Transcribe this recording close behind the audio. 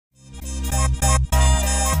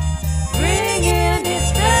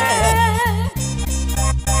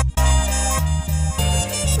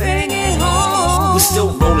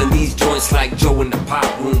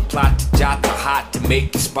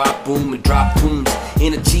make your spot boom and drop tunes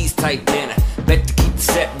in a cheese-type manner. Bet to keep the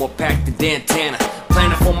set more packed than Dantana.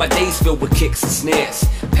 Planning for my days filled with kicks and snares,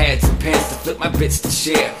 pads and pens to flip my bits to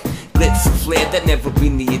share. Glitz and flair, that never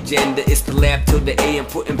been the agenda. It's the lab till the AM,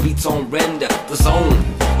 putting beats on render. The zone,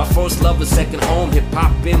 my first love and second home.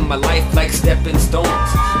 Hip-hop in my life like stepping stones.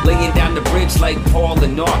 Laying down the bridge like Paul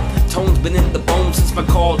and Art. Tone's been in the bones since my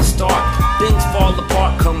call to start. Things fall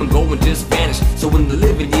apart, come and go and just vanish. So in the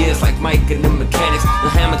living years like Mike and the Mechanics, the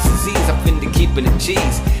hammocks and Z's, I'm finna keeping the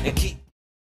cheese and keep